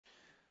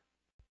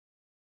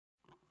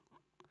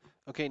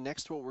Okay,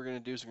 next what we're going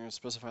to do is we're going to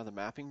specify the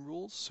mapping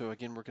rules. So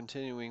again, we're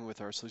continuing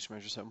with our Solution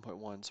Manager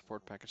 7.1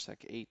 support package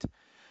Tech 8.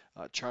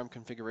 CHARM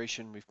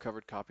configuration, we've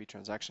covered copy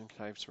transaction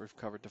types, we've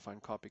covered define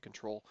copy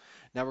control.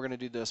 Now we're going to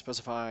do the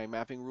specify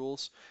mapping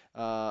rules.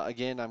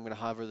 Again, I'm going to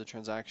hover the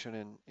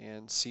transaction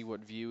and see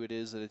what view it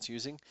is that it's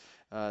using.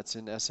 It's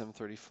in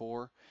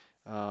SM34.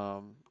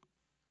 I'm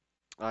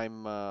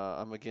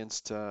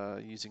against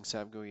using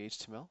SAP GUI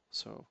HTML,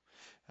 so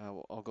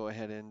I'll go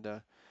ahead and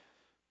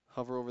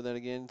hover over that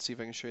again, see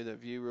if I can show you that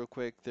view real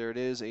quick. There it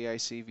is,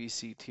 AIC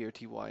VC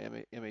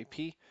TRTY MAP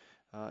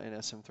in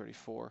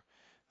SM34.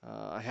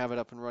 I have it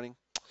up and running.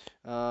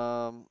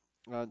 So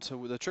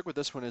the trick with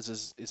this one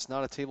is it's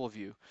not a table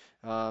view.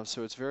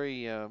 So it's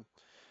very,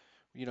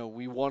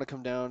 we want to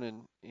come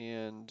down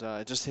and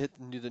just hit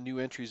the new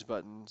entries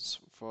buttons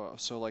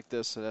so like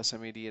this at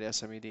SMAD at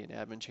SMAD and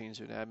admin change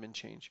to an admin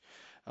change.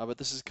 But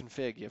this is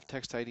config. You have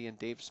text ID and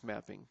date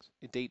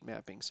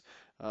mappings.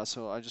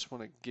 So I just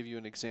want to give you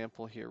an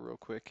example here real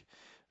quick.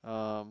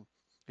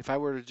 If I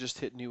were to just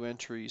hit new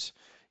entries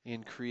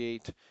and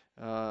create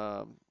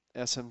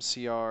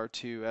SMCR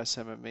to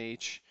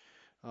SMMH,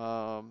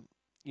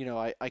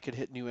 I could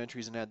hit new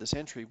entries and add this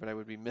entry, but I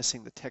would be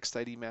missing the text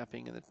ID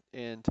mapping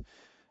and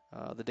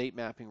the date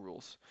mapping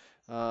rules.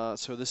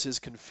 So this is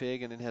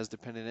config and it has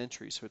dependent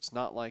entries. So it's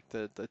not like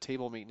the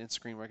table maintenance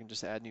screen where I can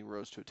just add new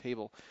rows to a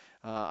table.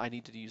 I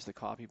need to use the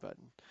copy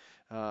button.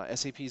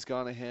 SAP's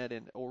gone ahead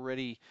and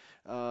already,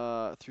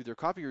 through their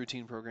copy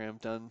routine program,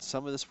 done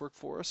some of this work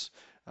for us,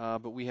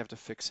 but we have to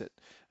fix it.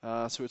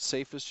 So it's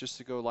safest just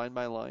to go line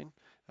by line.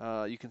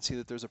 You can see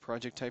that there's a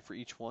project type for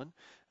each one.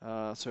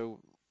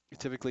 So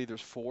typically there's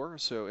 4.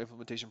 So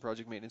implementation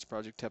project, maintenance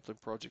project, template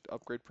project,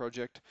 upgrade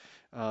project.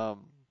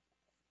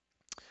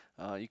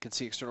 You can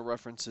see external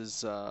reference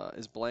is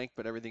blank,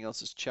 but everything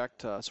else is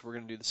checked. So we're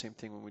going to do the same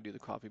thing when we do the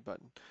copy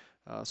button.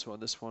 So on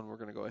this one, we're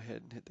going to go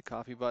ahead and hit the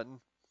copy button.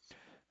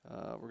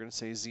 We're going to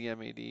say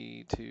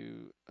ZMAD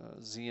to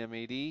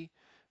ZMAD.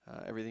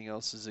 Everything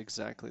else is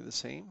exactly the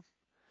same.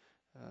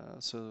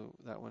 So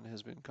that one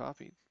has been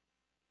copied,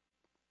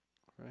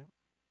 right?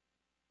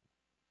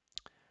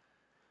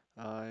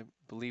 I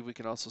believe we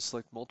can also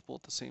select multiple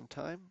at the same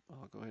time.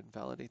 I'll go ahead and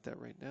validate that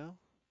right now.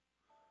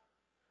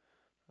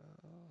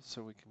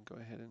 So we can go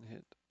ahead and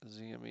hit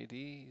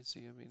ZMAD,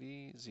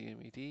 ZMAD,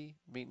 ZMAD,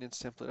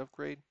 maintenance template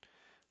upgrade,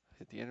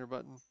 hit the enter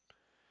button,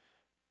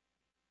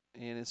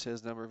 and it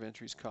says number of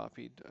entries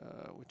copied,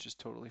 which is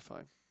totally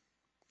fine.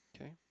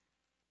 Okay.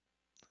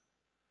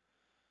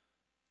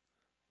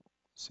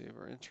 Save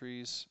our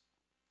entries,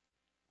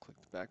 click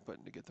the back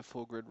button to get the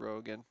full grid row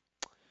again.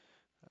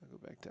 Go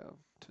back down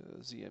to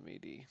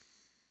ZMAD.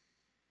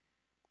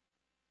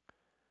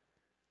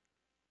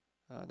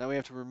 Now we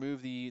have to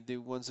remove the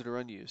ones that are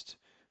unused.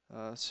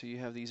 So you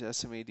have these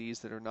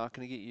SMADs that are not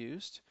going to get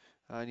used,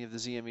 and you have the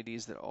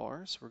ZMADs that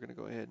are. So we're going to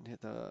go ahead and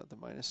hit the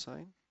minus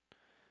sign.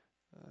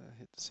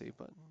 Hit the save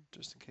button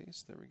just in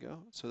case. There we go.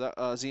 So that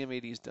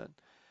ZMAD is done.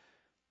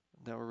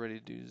 Now we're ready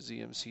to do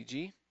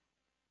ZMCG.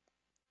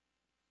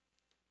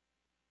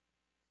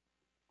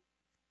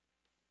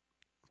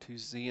 To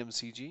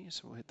ZMCG,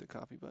 so we'll hit the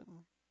copy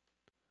button.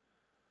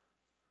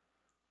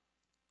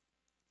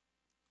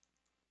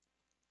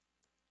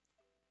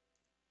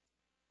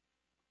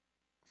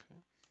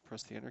 Okay.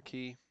 Press the enter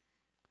key.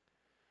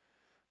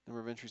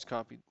 Number of entries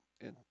copied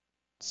and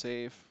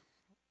save.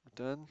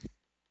 We're done.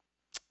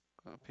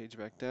 Page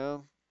back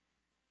down.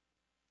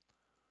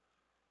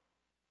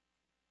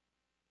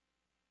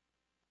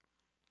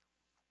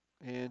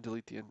 And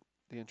delete the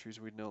entries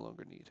we no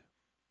longer need.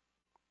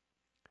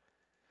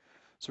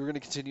 So we're going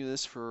to continue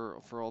this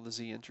for all the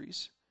Z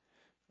entries.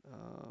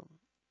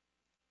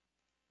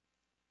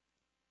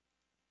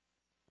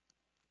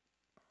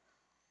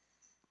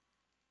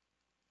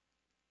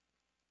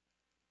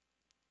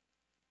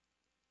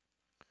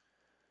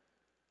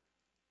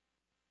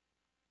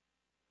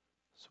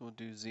 So we'll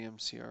do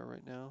ZMCR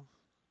right now.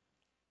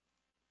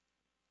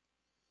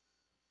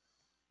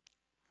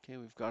 Okay,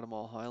 we've got them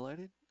all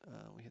highlighted.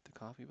 We hit the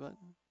copy button.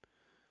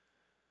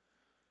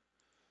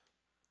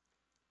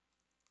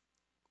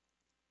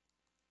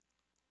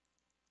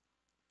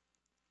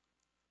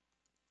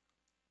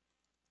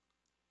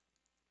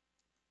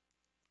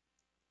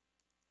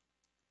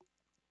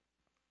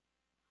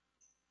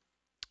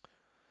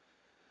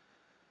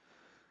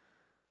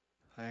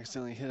 I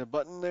accidentally hit a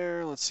button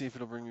there. Let's see if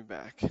it'll bring me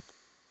back.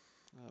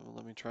 Well,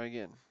 let me try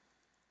again.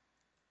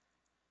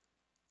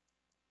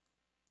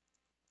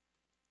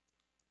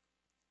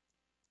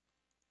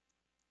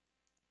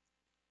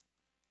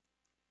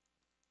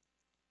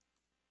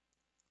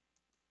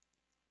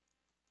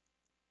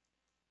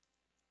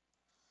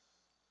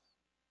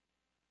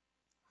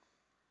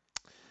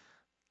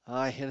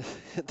 I hit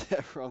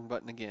that wrong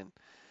button again.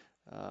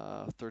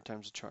 Third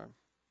time's a charm.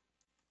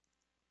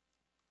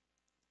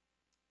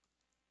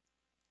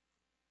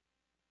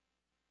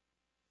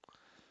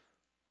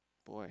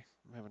 Boy,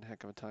 I'm having a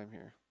heck of a time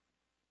here.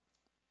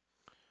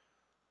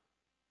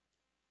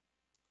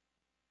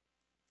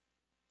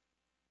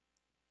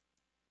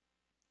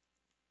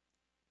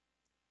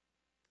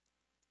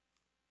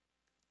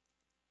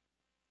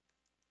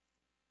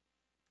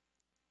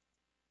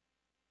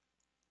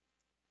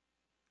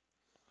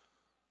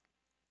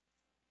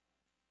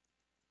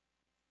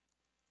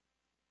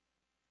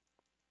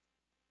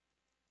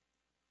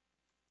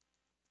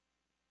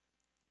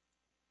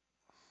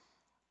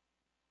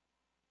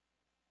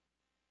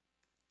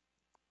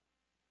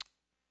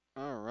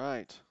 All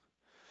right.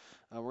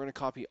 We're going to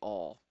copy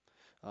all.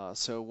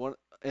 So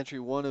entry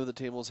one of the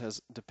tables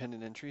has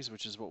dependent entries,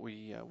 which is what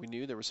we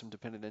knew there were some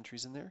dependent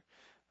entries in there.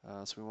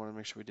 So we want to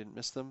make sure we didn't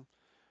miss them.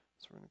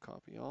 So we're going to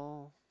copy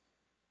all.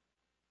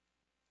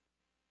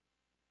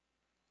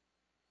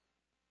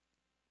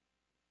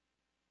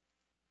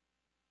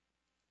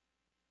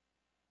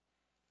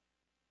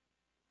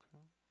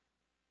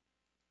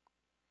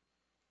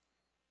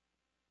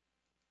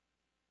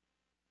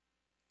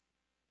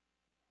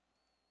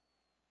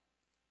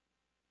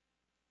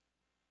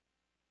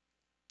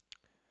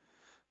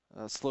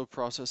 Slow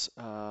process,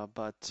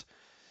 but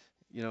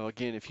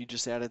again, if you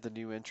just added the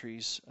new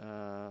entries,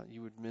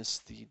 you would miss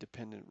the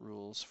dependent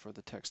rules for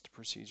the text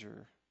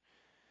procedure,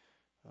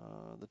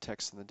 the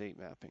text and the date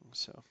mapping.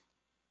 So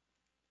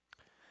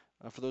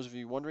for those of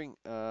you wondering,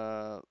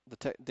 the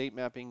date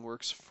mapping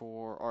works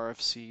for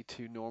RFC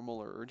to normal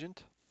or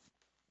urgent,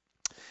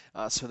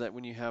 so that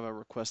when you have a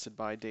requested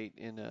by date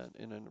in a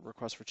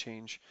request for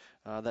change,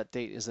 that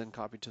date is then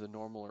copied to the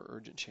normal or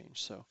urgent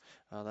change. So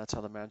that's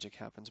how the magic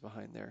happens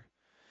behind there.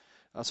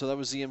 So that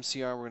was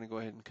ZMCR. We're going to go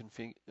ahead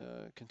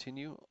and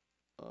continue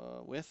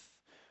with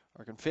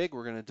our config.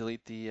 We're going to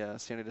delete the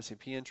standard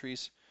SAP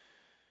entries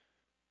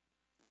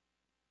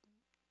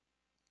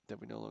that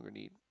we no longer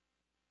need.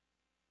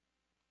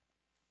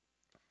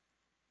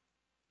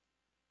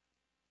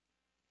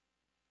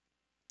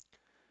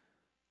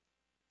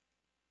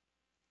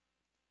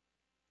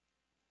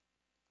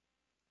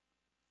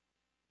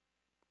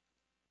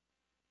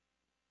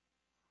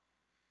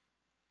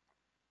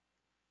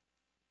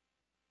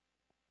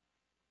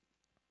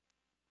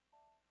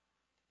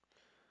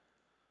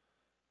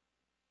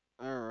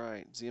 All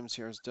right,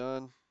 ZMCR is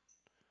done.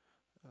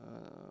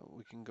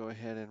 We can go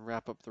ahead and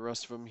wrap up the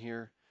rest of them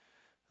here.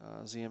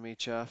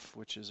 ZMHF,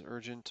 which is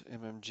urgent,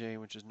 MMJ,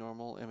 which is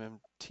normal,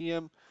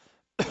 MMTM,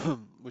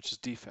 which is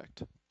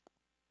defect.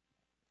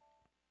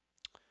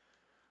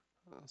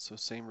 So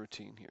same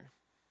routine here.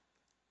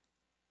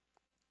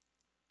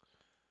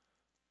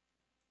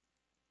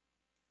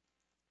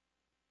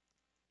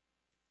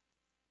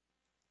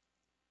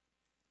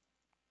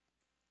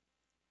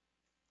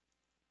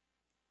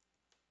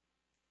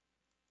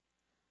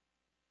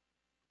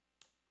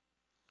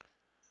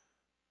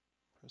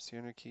 Press the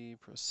enter key,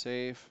 press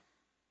save.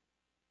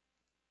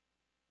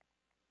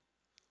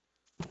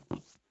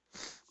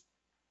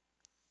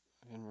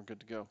 And we're good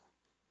to go.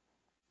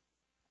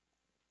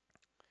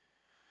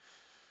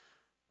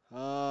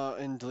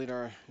 And delete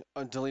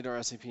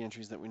our SAP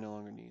entries that we no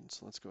longer need.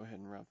 So let's go ahead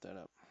and wrap that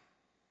up.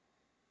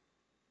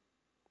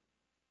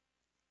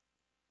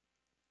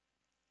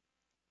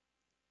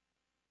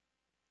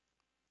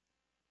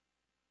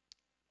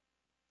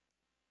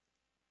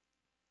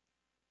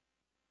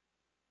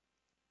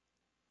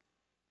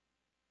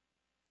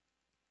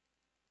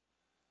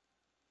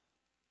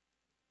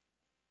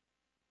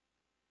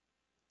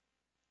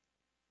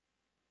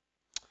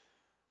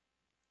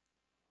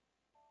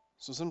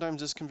 So sometimes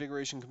this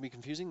configuration can be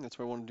confusing. That's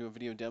why I want to do a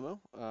video demo,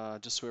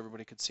 just so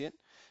everybody could see it.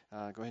 Go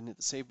ahead and hit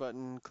the save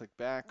button, click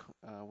back.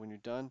 When you're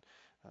done,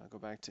 go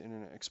back to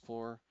Internet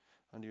Explorer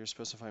under your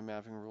specify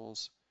mapping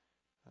rules.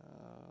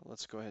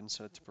 Let's go ahead and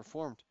set it to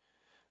performed.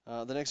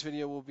 The next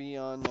video will be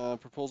on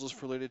proposals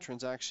for related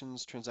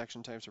transactions,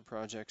 transaction types or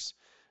projects,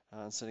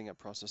 and setting up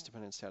process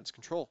dependent status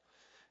control.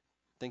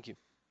 Thank you.